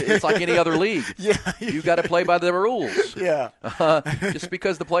 It's like any other league. Yeah. You got to play by the rules. Yeah. Just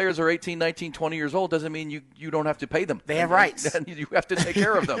because the players are 18, 19, 20 years old doesn't mean you don't have to pay them. They have rights. And you have to take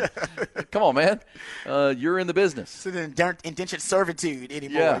care of them. Come on, man. You're in the business. It's an indentured servitude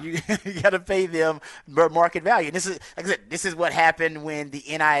anymore. Yeah. You got to pay them market value. And this is, like I said, this is what happened when the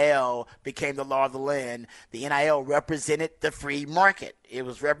NIL became the law of the land. The NIL represented the free market. It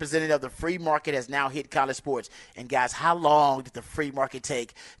was representative of the free market has now hit college sports. And, guys, how long did the free market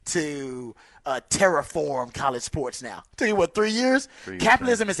take to terraform college sports now? Tell you what, 3 years?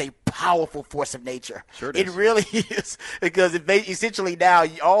 Capitalism is a powerful force of nature. Sure it is. It really is. Because essentially now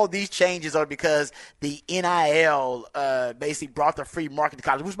all these changes are because the NIL basically brought the free market to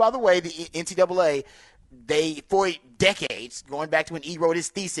college, which, by the way, the NCAA, for decades, going back to when E wrote his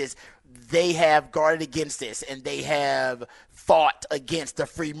thesis, they have guarded against this, and they have fought against the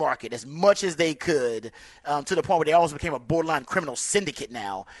free market as much as they could, to the point where they almost became a borderline criminal syndicate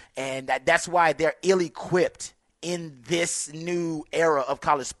now. And that's why they're ill-equipped in this new era of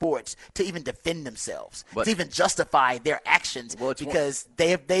college sports to even defend themselves, to even justify their actions, because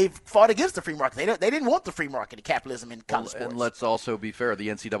they've fought against the free market. They didn't want the free market and capitalism in college sports. And let's also be fair, the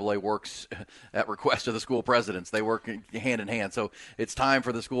NCAA works at request of the school presidents. They work hand in hand. So it's time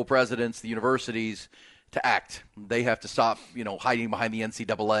for the school presidents, the universities, to act. They have to stop, hiding behind the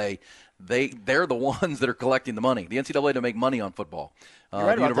NCAA. They're the ones that are collecting the money. The NCAA doesn't make money on football.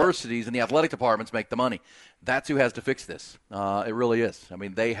 The universities and the athletic departments make the money. That's who has to fix this. It really is. I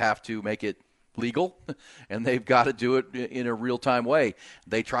mean, they have to make it legal, and they've got to do it in a real-time way.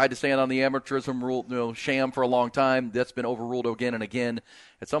 They tried to stand on the amateurism rule, sham for a long time. That's been overruled again and again.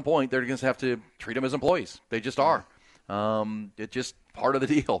 At some point, they're going to have to treat them as employees. They just are. It's just part of the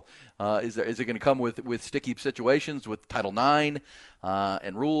deal. Is it going to come with sticky situations with Title IX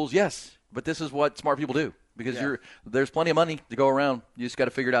and rules? Yes, but this is what smart people do, because there's plenty of money to go around. You just got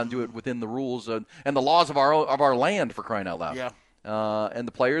to figure it out and do it within the rules and the laws of our land, for crying out loud. Yeah. And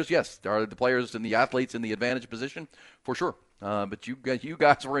the players, yes, are the players and the athletes in the advantage position for sure. But you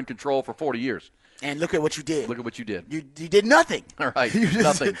guys were in control for 40 years. And look at what you did. Look at what you did. You did nothing. All right,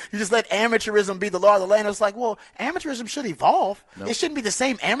 nothing. You just let amateurism be the law of the land. It's like, well, amateurism should evolve. Nope. It shouldn't be the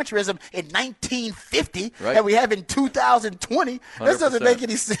same amateurism in 1950 that we have in 2020. 100%. This doesn't make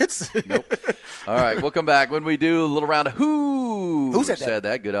any sense. Nope. All right, we'll come back. When we do a little round of Who said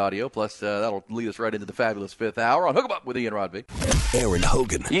that? Good audio. Plus, that'll lead us right into the fabulous fifth hour on Hook 'em Up with Ian Rodby. Aaron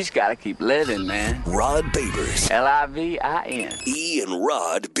Hogan. You just got to keep living, man. Rod Babers. Livin. Ian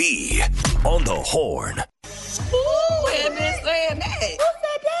Rod B. On the Horn. Ooh, and been saying that. Who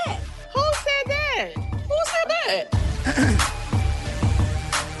said that? Who said that? Who said that?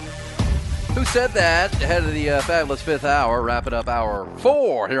 Who said that? Ahead of the fabulous fifth hour, wrapping up hour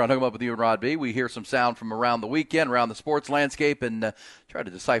 4 here on Hook 'em Up with you and Rod B. We hear some sound from around the weekend, around the sports landscape, and try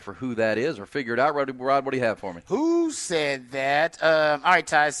to decipher who that is or figure it out. Rod, what do you have for me? Who said that? All right,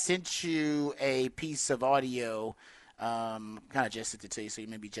 Ty, I sent you a piece of audio. Kind of just sent it to you, so you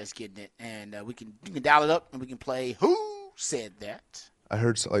may be just getting it, and you can dial it up and we can play Who Said That. I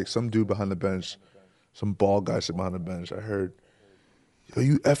heard like some dude behind the bench, some bald guy sitting behind the bench. I heard, "Yo,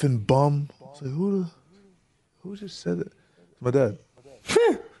 you effing bum." I was like, who just said it? It's my dad.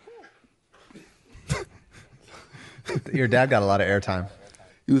 Your dad got a lot of airtime.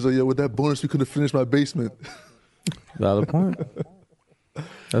 He was like, "Yo, with that bonus, we could have finished my basement." Valid point.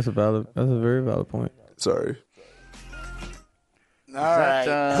 That's a very valid point. Sorry. All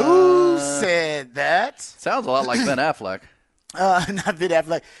right. Who said that? Sounds a lot like Ben Affleck. Not Ben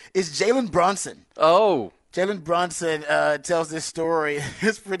Affleck. It's Jalen Brunson. Oh. Jalen Brunson tells this story.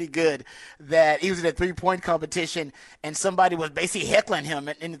 It's pretty good. That he was in a three-point competition, and somebody was basically heckling him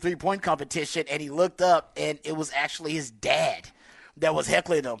in the three-point competition, and he looked up, and it was actually his dad that was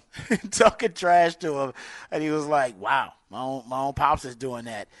heckling him, talking trash to him. And he was like, wow, my own pops is doing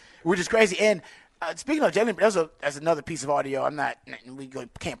that, which is crazy. And speaking of Jalen, there's another piece of audio.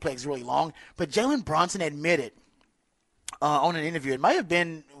 Can't play, it's really long. But Jalen Brunson admitted on an interview, it might have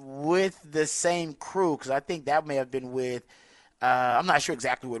been with the same crew, because I think that may have been with, I'm not sure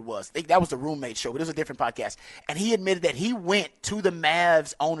exactly what it was. I think that was the Roommate Show, but it was a different podcast. And he admitted that he went to the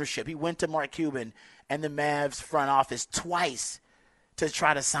Mavs ownership. He went to Mark Cuban and the Mavs front office twice to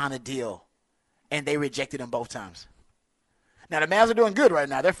try to sign a deal, and they rejected him both times. Now, the Mavs are doing good right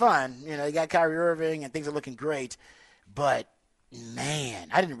now. They're fine. You know, they got Kyrie Irving, and things are looking great. But, man,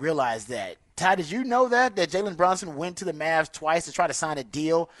 I didn't realize that. Ty, did you know that Jalen Brunson went to the Mavs twice to try to sign a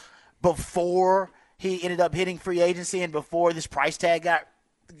deal before he ended up hitting free agency and before this price tag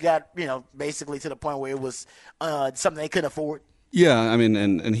got basically to the point where it was something they couldn't afford? Yeah, I mean,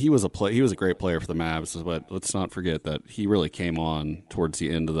 and he was a great player for the Mavs, but let's not forget that he really came on towards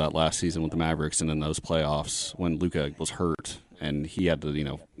the end of that last season with the Mavericks and in those playoffs when Luka was hurt and he had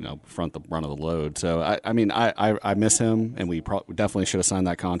to front the brunt of the load. So I miss him, and we definitely should have signed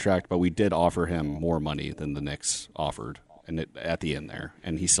that contract, but we did offer him more money than the Knicks offered, and at the end there,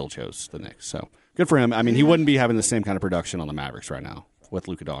 and he still chose the Knicks. So good for him. I mean, he wouldn't be having the same kind of production on the Mavericks right now with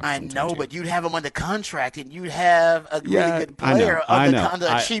Luka Doncic. I know, but you'd have him under contract, and you'd have a really good player under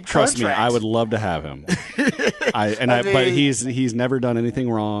a cheap trust contract. Trust me, I would love to have him. But he's never done anything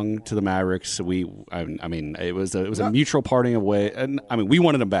wrong to the Mavericks. It was a mutual parting of ways. And I mean, we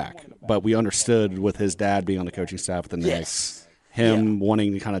wanted him back, but we understood with his dad being on the coaching staff with the Knicks,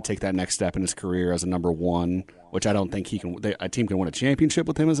 wanting to kind of take that next step in his career as a number one, which I don't think a team can win a championship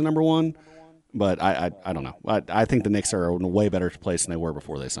with him as a number one. But I don't know. I think the Knicks are in a way better place than they were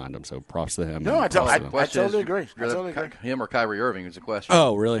before they signed him. So props to him. No, I totally agree. Him or Kyrie Irving is the question.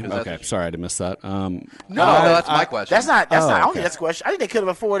 Oh, really? Okay. Sorry, I didn't miss that. No, that's my question. That's not. I don't think that's the question. I think they could have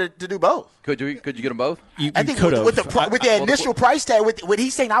afforded to do both. Could you get them both? I think with the initial price tag, with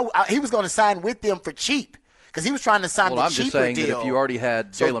he's saying he was going to sign with them for cheap. Because he was trying to sign the cheaper deal. I'm just saying that if you already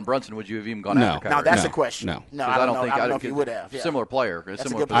had Jalen Brunson, would you have even gone after Kyrie? No, that's the question. No, I don't know if you would have. Similar player.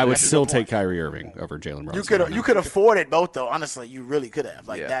 I would still take Kyrie Irving over Jalen Brunson. You could afford it both, though. Honestly, you really could have.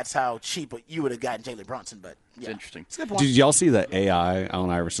 That's how cheap you would have gotten Jalen Brunson. But it's interesting. It's a good point. Did y'all see that AI? Allen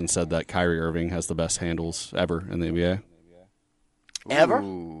Iverson said that Kyrie Irving has the best handles ever in the NBA. Ever?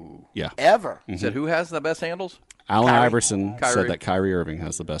 Yeah. Ever. Mm-hmm. Said who has the best handles? Allen Iverson said that Kyrie Irving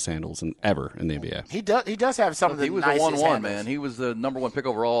has the best handles ever in the NBA. He does have some of the nicest handles. He was a 1-1, man. He was the number one pick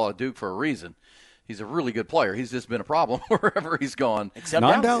overall at Duke for a reason. He's a really good player. He's just been a problem wherever he's gone. Except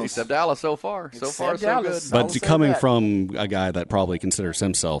Dallas so far. So far, so good. But coming from a guy that probably considers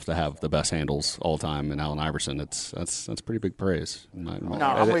himself to have the best handles all time in Allen Iverson, that's pretty big praise.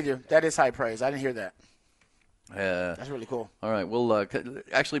 I'm with you. That is high praise. I didn't hear that. That's really cool. All right, we'll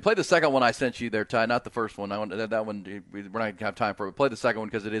actually play the second one I sent you there, Ty, not the first one. That one we're not going to have time for it. Play the second one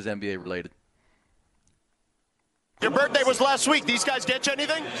because it is NBA related. Your birthday was last week. These guys get you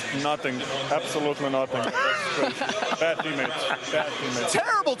anything? Nothing. Absolutely nothing. Bad teammates.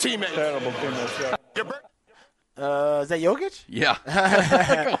 Terrible teammates. Terrible teammates, yeah. Is that Jokic? Yeah.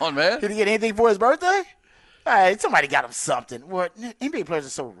 Come on, man. Did he get anything for his birthday? All right, somebody got him something. What? NBA players are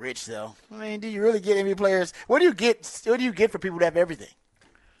so rich, though. I mean, do you really get NBA players? What do you get for people that have everything?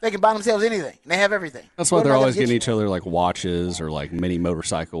 They can buy themselves anything. They have everything. That's why they're always getting each other like watches or like mini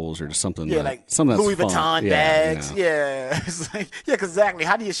motorcycles or just something. Yeah, something that's Louis Vuitton fun. bags. Yeah. It's like, because exactly.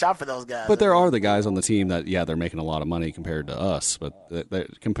 How do you shop for those guys? But there are the guys on the team that, they're making a lot of money compared to us.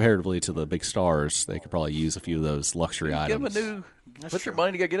 But comparatively to the big stars, they could probably use a few of those luxury items. Put your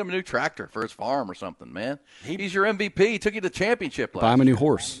money to get him a new tractor for his farm or something, man. He's your MVP. He took you to the championship last Buy him a year. new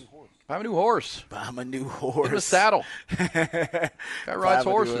horse. Buy him a new horse. Buy him a new Get horse. him a saddle. Guy rides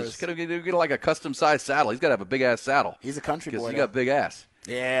horses. Got to get like a custom-sized saddle. He's got to have a big-ass saddle. He's a country boy. Because he got big ass.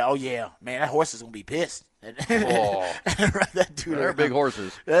 Yeah, oh yeah. Man, that horse is going to be pissed. Oh. That dude They're big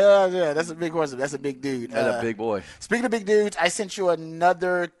horses. Yeah, that's a big horse. That's a big dude. That's a big boy. Speaking of big dudes, I sent you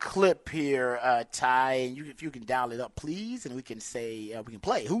another clip here, Ty. And if you can dial it up, please, and we can say, we can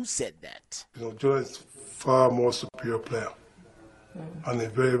play. Who said that? Jordan is far more superior player. And a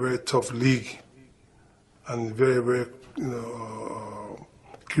very, very tough league. And very, very,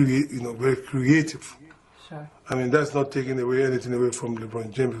 very creative. Sure. I mean, that's not taking anything away from LeBron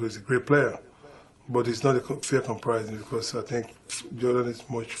James, because he's a great player. But it's not a fair comparison, because I think Jordan is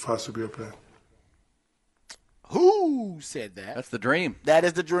much far superior player. Who said that? That's the dream. That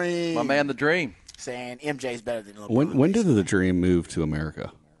is the dream. My man, the dream. Saying MJ is better than LeBron. When did the dream move to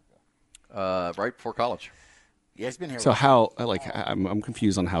America? Right before college. Yeah, it's been here. So how, I'm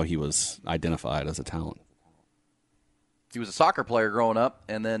confused on how he was identified as a talent. He was a soccer player growing up,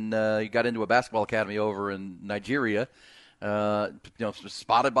 and then he got into a basketball academy over in Nigeria.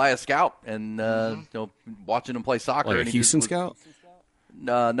 Spotted by a scout, and watching him play soccer. Like and a Houston scout?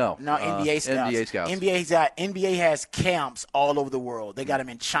 No. NBA scouts. NBA scouts. NBA has camps all over the world. They got them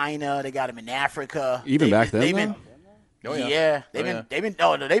in China. They got them in Africa. Even back then, though?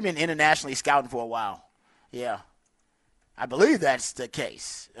 They've been internationally scouting for a while. Yeah, I believe that's the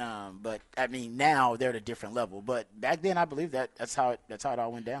case. But I mean, now they're at a different level. But back then, I believe that's how it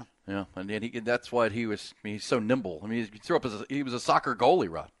all went down. Yeah, and then that's why he was. I mean, he's so nimble. I mean, he was a soccer goalie,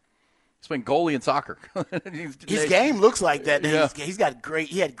 Rod. He's playing goalie in soccer. His game looks like that. Yeah.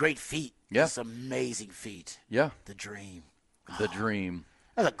 He had great feet. Yeah, just amazing feet. Yeah, the dream. The dream.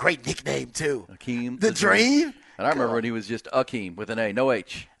 That's a great nickname too. Akeem. The dream. And I remember when he was just Akeem with an A, no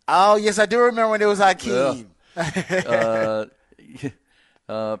H. Oh yes, I do remember when it was Akeem.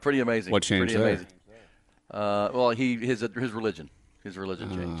 Yeah. Pretty amazing. What changed Pretty there? amazing. Well, his religion. His religion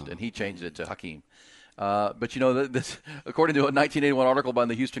changed, and he changed it to Hakeem. But this, according to a 1981 article by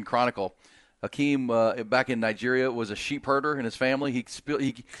the Houston Chronicle, Hakeem back in Nigeria was a sheep herder in his family.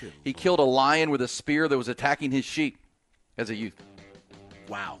 He killed a lion with a spear that was attacking his sheep as a youth.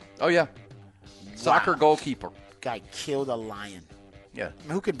 Wow. Oh yeah. Soccer goalkeeper. Guy killed a lion. Yeah. I mean,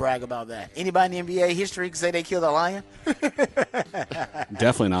 who can brag about that? Anybody in the NBA history can say they killed a lion?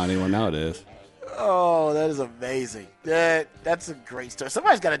 Definitely not anyone nowadays. Oh, that is amazing. That's a great story.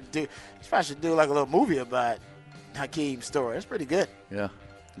 Somebody should do like a little movie about Hakeem's story. It's pretty good. Yeah.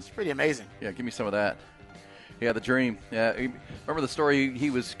 It's pretty amazing. Yeah, give me some of that. Yeah, the dream. Yeah, remember the story? He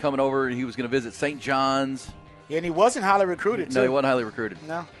was coming over and he was going to visit St. John's. Yeah, and he wasn't highly recruited, too. No, he wasn't highly recruited.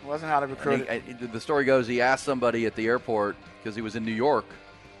 No, he wasn't highly recruited. The story goes he asked somebody at the airport, because he was in New York,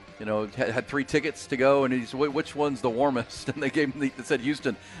 had 3 tickets to go, and he said, which one's the warmest? And they said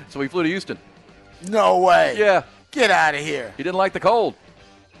Houston. So he flew to Houston. No way. Yeah. Get out of here. He didn't like the cold.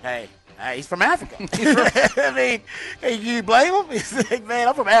 Hey, he's from Africa. I mean, hey, you blame him? He's like, man,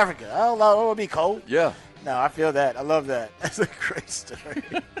 I'm from Africa. I don't want to be cold. Yeah. No, I feel that. I love that. That's a great story.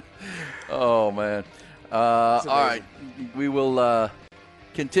 Oh, man. All right. We will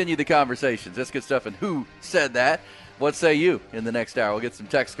continue the conversations. That's good stuff. And who said that? What say you in the next hour? We'll get some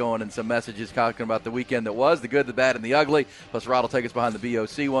text going and some messages talking about the weekend that was, the good, the bad, and the ugly. Plus, Rod will take us behind the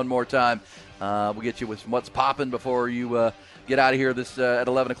BOC one more time. We'll get you with what's popping before you get out of here at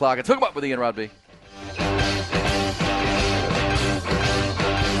 11 o'clock. It's Hook 'em Up with Ian Rod B.